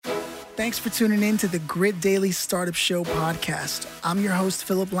Thanks for tuning in to the Grit Daily Startup Show podcast. I'm your host,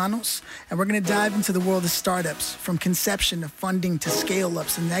 Philip Lanos, and we're going to dive into the world of startups, from conception to funding to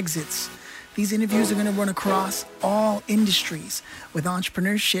scale-ups and exits. These interviews are going to run across all industries, with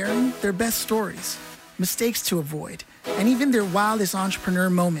entrepreneurs sharing their best stories, mistakes to avoid, and even their wildest entrepreneur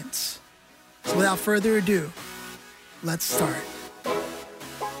moments. So without further ado, let's start.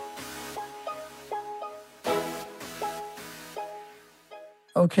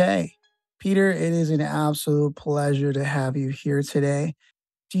 Okay, Peter, it is an absolute pleasure to have you here today.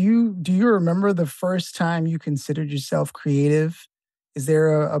 Do you remember the first time you considered yourself creative? Is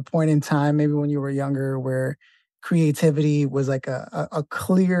there a point in time, maybe when you were younger, where creativity was like a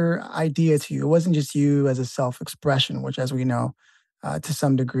clear idea to you? It wasn't just you as a self-expression, which, as we know, to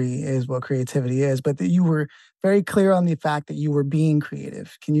some degree is what creativity is, but that you were very clear on the fact that you were being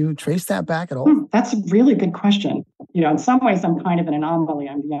creative. Can you trace that back at all? That's a really good question. In some ways, I'm kind of an anomaly.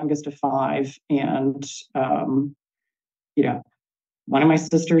 I'm the youngest of five. And, one of my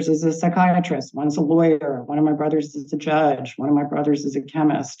sisters is a psychiatrist. One's a lawyer. One of my brothers is a judge. One of my brothers is a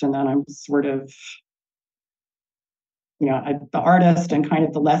chemist. And then I'm sort of, the artist and kind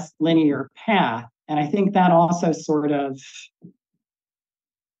of the less linear path. And I think that also sort of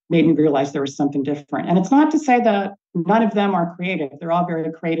made me realize there was something different. And it's not to say that none of them are creative. They're all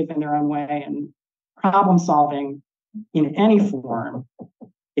very creative in their own way. And problem solving in any form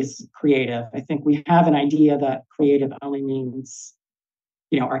is creative. I think we have an idea that creative only means,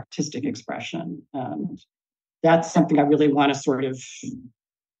 artistic expression. And that's something I really want to sort of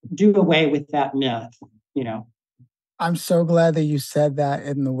do away with that myth, I'm so glad that you said that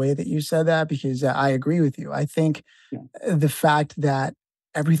in the way that you said that, because I agree with you. I think the fact that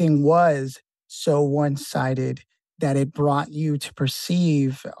everything was so one-sided that it brought you to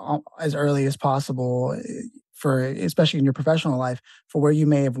perceive as early as possible, especially in your professional life, for where you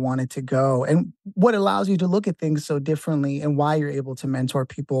may have wanted to go, and what allows you to look at things so differently, and why you're able to mentor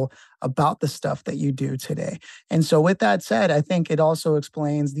people about the stuff that you do today. And so with that said, I think it also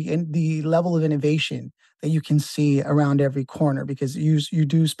explains the level of innovation that you can see around every corner, because you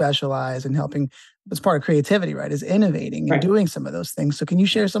do specialize in helping. It's part of creativity, right? Is innovating and doing some of those things. So can you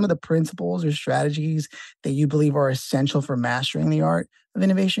share some of the principles or strategies that you believe are essential for mastering the art of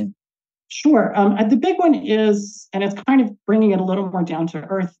innovation? Sure. The big one is, and it's kind of bringing it a little more down to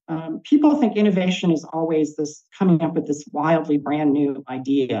earth. People think innovation is always this coming up with this wildly brand new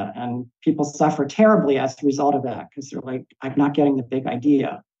idea, and people suffer terribly as a result of that, because they're like, I'm not getting the big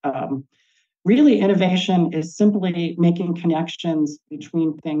idea. Really, innovation is simply making connections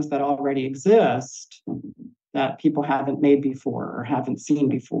between things that already exist that people haven't made before or haven't seen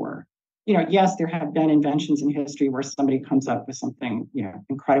before. Yes, there have been inventions in history where somebody comes up with something,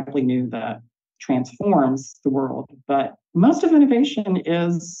 incredibly new that transforms the world. But most of innovation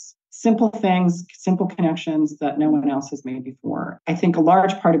is simple things, simple connections that no one else has made before. I think a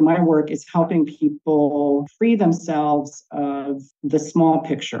large part of my work is helping people free themselves of the small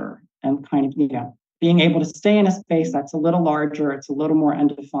picture and kind of, being able to stay in a space that's a little larger, it's a little more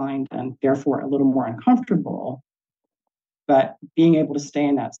undefined, and therefore a little more uncomfortable. But being able to stay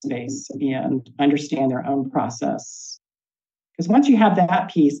in that space and understand their own process. Because once you have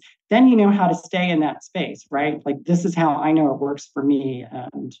that piece, then you know how to stay in that space, right? Like, this is how I know it works for me.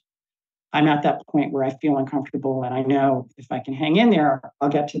 And I'm at that point where I feel uncomfortable, and I know if I can hang in there, I'll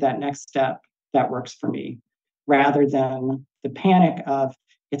get to that next step that works for me, rather than the panic of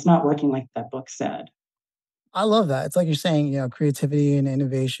it's not working like that book said. I love that. It's like you're saying, creativity and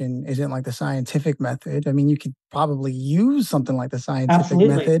innovation isn't like the scientific method. I mean, you could probably use something like the scientific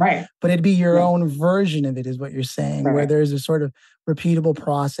method, right, but it'd be your own version of it, is what you're saying, right, where there's a sort of repeatable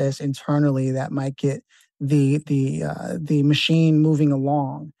process internally that might get the machine moving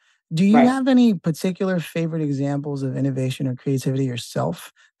along. Do you have any particular favorite examples of innovation or creativity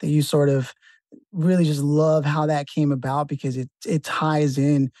yourself that you sort of really just love how that came about, because it ties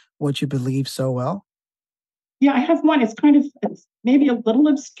in what you believe so well? Yeah, I have one. It's maybe a little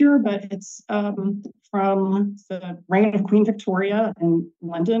obscure, but it's from the reign of Queen Victoria in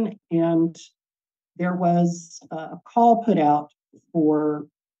London. And there was a call put out for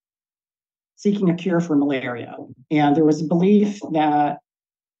seeking a cure for malaria. And there was a belief that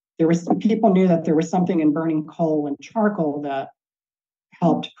people knew that there was something in burning coal and charcoal that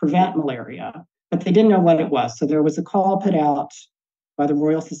helped prevent malaria, but they didn't know what it was. So there was a call put out by the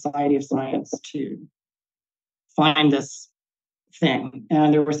Royal Society of Science to find this thing.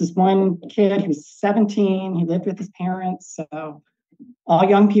 And there was this one kid who was 17. He lived with his parents. So all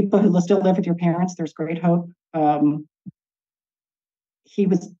young people who still live with your parents, there's great hope. He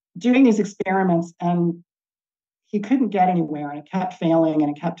was doing these experiments, and he couldn't get anywhere, and it kept failing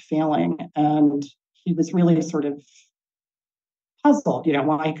and it kept failing. And he was really sort of puzzled,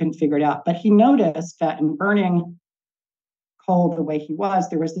 why he couldn't figure it out. But he noticed that in burning coal the way he was,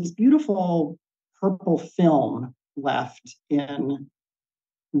 there was this beautiful purple film left in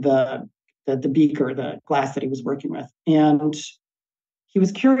the the beaker, the glass that he was working with. And he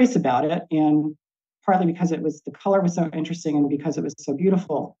was curious about it, and partly because the color was so interesting and because it was so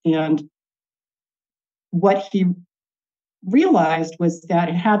beautiful. And what he realized was that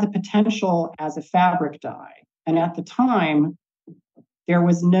it had the potential as a fabric dye. And at the time, there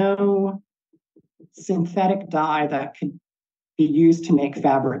was no synthetic dye that could be used to make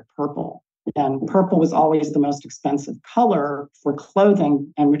fabric purple. And purple was always the most expensive color for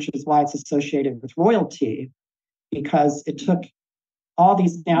clothing, and which is why it's associated with royalty, because it took all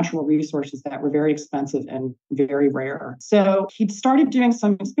these natural resources that were very expensive and very rare. So he'd started doing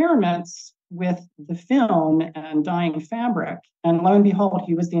some experiments with the film and dyeing fabric. And lo and behold,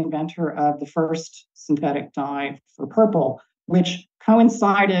 he was the inventor of the first synthetic dye for purple, which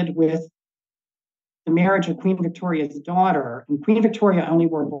coincided with the marriage of Queen Victoria's daughter. And Queen Victoria only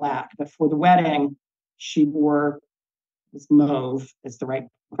wore black, but for the wedding, she wore this mauve, is the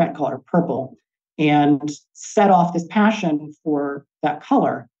correct color, purple, and set off this passion for that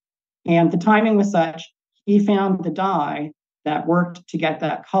color. And the timing was such, he found the dye that worked to get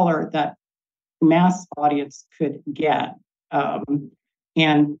that color that the mass audience could get,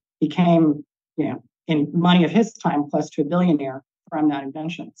 and became, in money of his time, close to a billionaire from that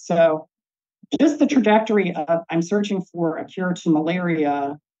invention. So just the trajectory of I'm searching for a cure to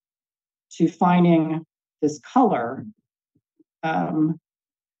malaria to finding this color,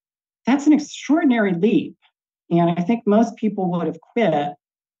 that's an extraordinary leap. And I think most people would have quit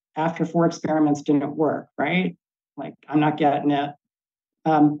after 4 experiments didn't work, right? Like, I'm not getting it.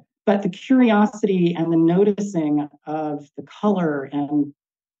 But the curiosity and the noticing of the color and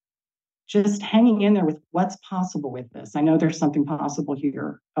just hanging in there with what's possible with this. I know there's something possible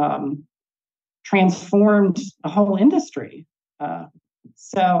here. Transformed a whole industry.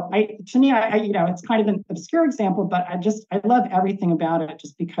 So to me, it's kind of an obscure example, but I love everything about it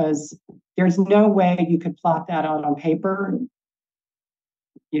just because there's no way you could plot that out on paper,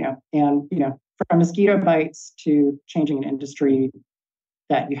 and, from mosquito bites to changing an industry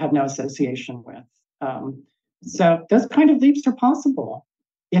that you have no association with. So those kind of leaps are possible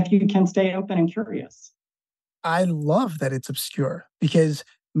if you can stay open and curious. I love that it's obscure because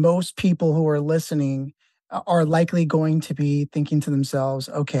most people who are listening are likely going to be thinking to themselves,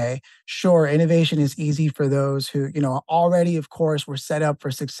 okay, sure, innovation is easy for those who, already, of course, were set up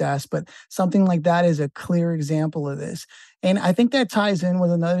for success, but something like that is a clear example of this. And I think that ties in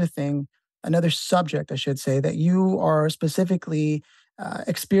with another thing, another subject, I should say, that you are specifically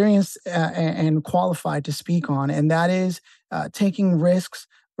experienced and qualified to speak on, and that is taking risks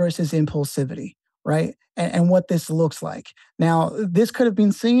versus impulsivity, right? And what this looks like. Now, this could have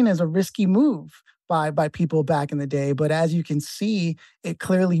been seen as a risky move by people back in the day, but as you can see, it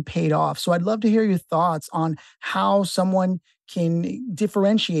clearly paid off. So I'd love to hear your thoughts on how someone can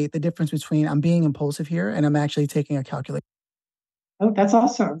differentiate the difference between I'm being impulsive here and I'm actually taking a calculated. Oh, that's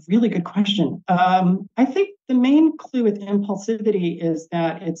also a really good question. I think the main clue with impulsivity is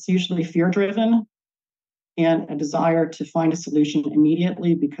that it's usually fear-driven and a desire to find a solution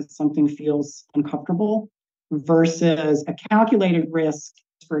immediately because something feels uncomfortable, versus a calculated risk.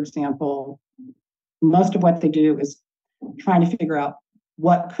 For example, most of what they do is trying to figure out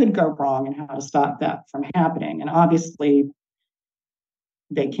what could go wrong and how to stop that from happening. And obviously,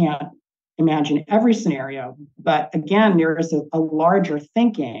 they can't imagine every scenario. But again, there is a larger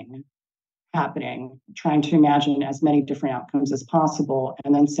thinking happening, trying to imagine as many different outcomes as possible,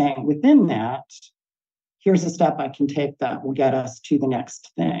 and then saying within that, here's a step I can take that will get us to the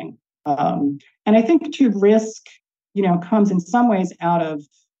next thing. And I think to risk, comes in some ways out of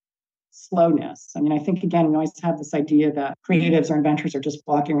slowness. I mean, I think, again, we always have this idea that creatives or inventors are just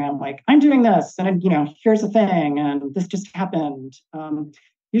walking around like, I'm doing this, and, here's the thing, and this just happened.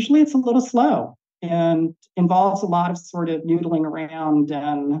 Usually it's a little slow and involves a lot of sort of noodling around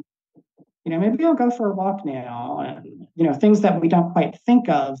and, maybe I'll go for a walk now, and, things that we don't quite think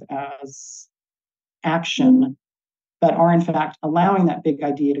of as action, but are in fact allowing that big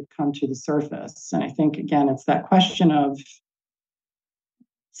idea to come to the surface. And I think, again, it's that question of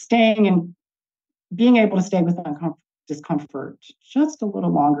staying and being able to stay with discomfort just a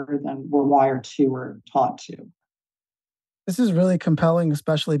little longer than we're wired to or taught to. This is really compelling,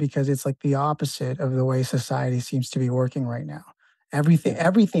 especially because it's like the opposite of the way society seems to be working right now.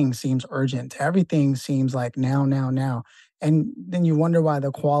 Everything seems urgent. Everything seems like now, now, now. And then you wonder why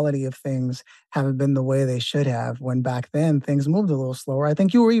the quality of things haven't been the way they should have when back then things moved a little slower. I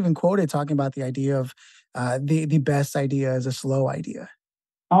think you were even quoted talking about the idea of the best idea is a slow idea.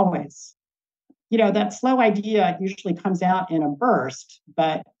 Always. That slow idea usually comes out in a burst,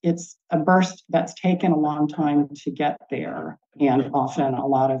 but it's a burst that's taken a long time to get there, and often a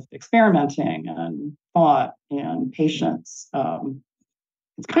lot of experimenting and thought and patience.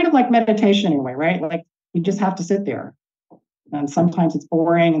 It's kind of like meditation anyway, right? Like you just have to sit there. And sometimes it's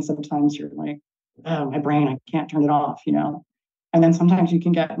boring, and sometimes you're like, oh, my brain, I can't turn it off. And then sometimes you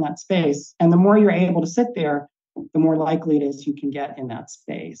can get in that space. And the more you're able to sit there, the more likely it is you can get in that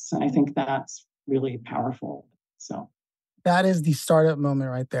space. And I think that's really powerful. So, That is the startup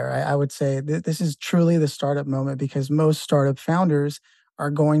moment right there. I would say this is truly the startup moment because most startup founders are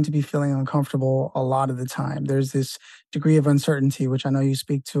going to be feeling uncomfortable a lot of the time. There's this degree of uncertainty, which I know you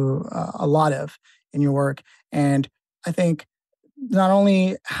speak to a lot of in your work. And I think not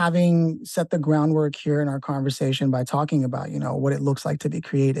only having set the groundwork here in our conversation by talking about, what it looks like to be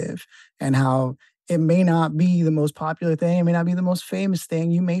creative and how it may not be the most popular thing, it may not be the most famous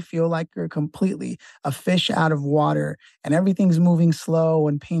thing. You may feel like you're completely a fish out of water and everything's moving slow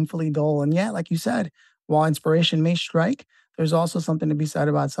and painfully dull. And yet, like you said, while inspiration may strike, there's also something to be said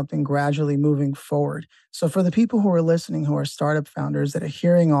about something gradually moving forward. So, for the people who are listening, who are startup founders that are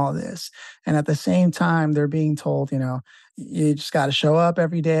hearing all this, and at the same time, they're being told, you just got to show up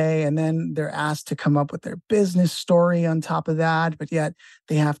every day. And then they're asked to come up with their business story on top of that, but yet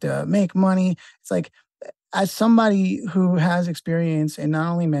they have to make money. It's like, as somebody who has experience in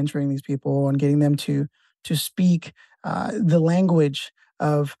not only mentoring these people and getting them to speak the language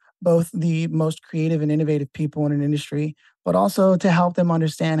of both the most creative and innovative people in an industry, but also to help them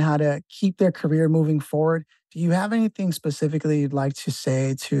understand how to keep their career moving forward. Do you have anything specifically you'd like to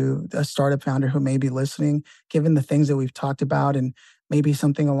say to a startup founder who may be listening, given the things that we've talked about, and maybe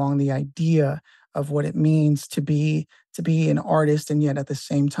something along the idea of what it means to be an artist and yet at the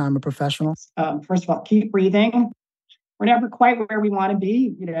same time a professional? first of all, keep breathing. We're never quite where we want to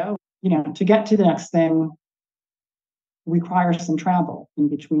be. To get to the next thing requires some travel in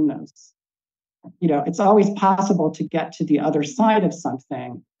between those. It's always possible to get to the other side of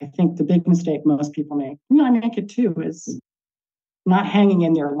something. I think the big mistake most people make, I make it too, is not hanging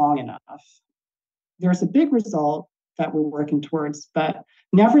in there long enough. There's a big result that we're working towards, but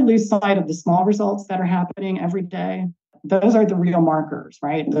never lose sight of the small results that are happening every day. Those are the real markers,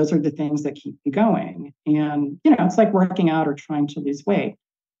 right? Those are the things that keep you going. And, it's like working out or trying to lose weight.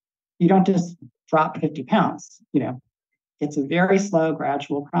 You don't just drop 50 pounds, it's a very slow,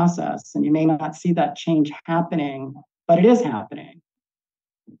 gradual process, and you may not see that change happening, but it is happening.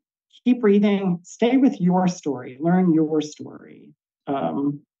 Keep breathing, stay with your story, learn your story.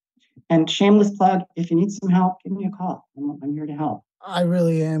 And shameless plug, if you need some help, give me a call. I'm here to help. I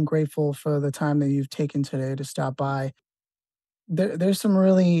really am grateful for the time that you've taken today to stop by. There's some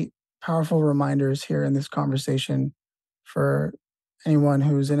really powerful reminders here in this conversation for anyone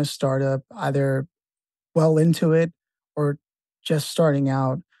who's in a startup, either well into it or just starting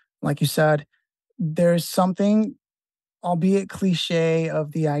out. Like you said, there's something, albeit cliche,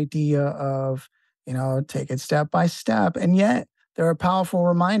 of the idea of, take it step by step. And yet, there are powerful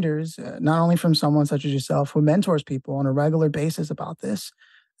reminders, not only from someone such as yourself who mentors people on a regular basis about this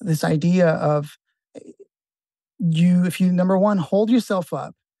idea of if you, number one, hold yourself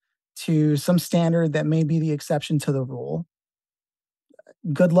up to some standard that may be the exception to the rule.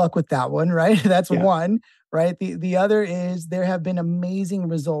 Good luck with that one, right? That's Yeah. one, right? The other is there have been amazing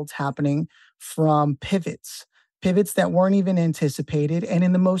results happening from pivots that weren't even anticipated, and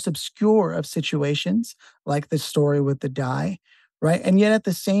in the most obscure of situations, like the story with the die, right? And yet at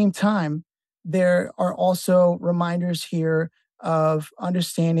the same time, there are also reminders here of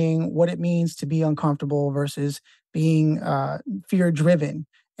understanding what it means to be uncomfortable versus being fear driven,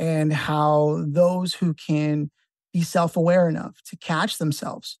 and how those who can be self aware enough to catch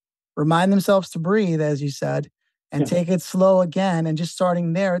themselves, remind themselves to breathe, as you said, and Yes. take it slow again. And just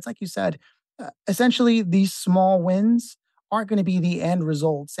starting there, it's like you said, essentially, these small wins aren't going to be the end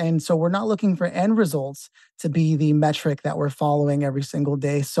results. And so we're not looking for end results to be the metric that we're following every single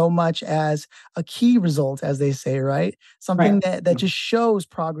day, so much as a key result, as they say, right? Something Right. that just shows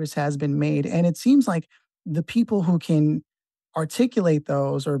progress has been made. And it seems like the people who can articulate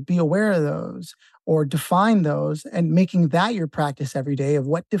those or be aware of those or define those and making that your practice every day of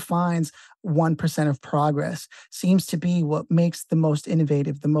what defines 1% of progress seems to be what makes the most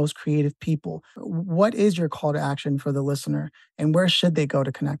innovative, the most creative people. What is your call to action for the listener, and where should they go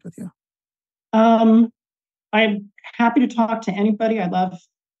to connect with you? Um, I'm happy to talk to anybody. I love,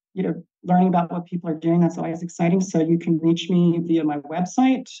 learning about what people are doing. That's always exciting. So you can reach me via my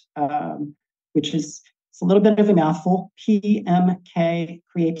website, which is it's a little bit of a mouthful,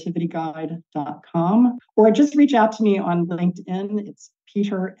 pmkcreativityguide.com, or just reach out to me on LinkedIn. It's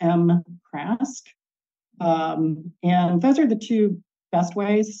Peter M. Krask. And those are the two best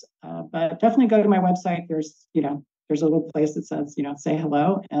ways. But definitely go to my website. There's a little place that says, say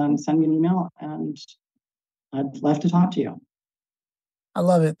hello and send me an email, and I'd love to talk to you. I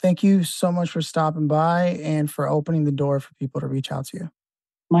love it. Thank you so much for stopping by and for opening the door for people to reach out to you.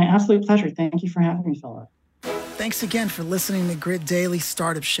 My absolute pleasure. Thank you for having me, Philip. Thanks again for listening to Grit Daily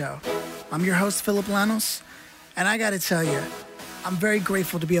Startup Show. I'm your host, Philip Lanos, and I got to tell you, I'm very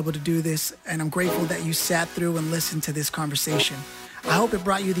grateful to be able to do this, and I'm grateful that you sat through and listened to this conversation. I hope it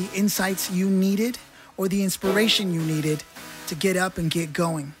brought you the insights you needed or the inspiration you needed to get up and get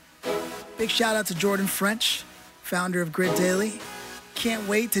going. Big shout out to Jordan French, founder of Grit Daily. Can't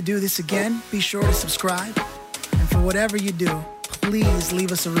wait to do this again. Be sure to subscribe. And for whatever you do, please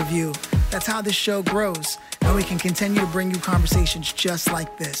leave us a review. That's how this show grows, and we can continue to bring you conversations just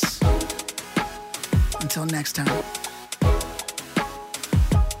like this. Until next time.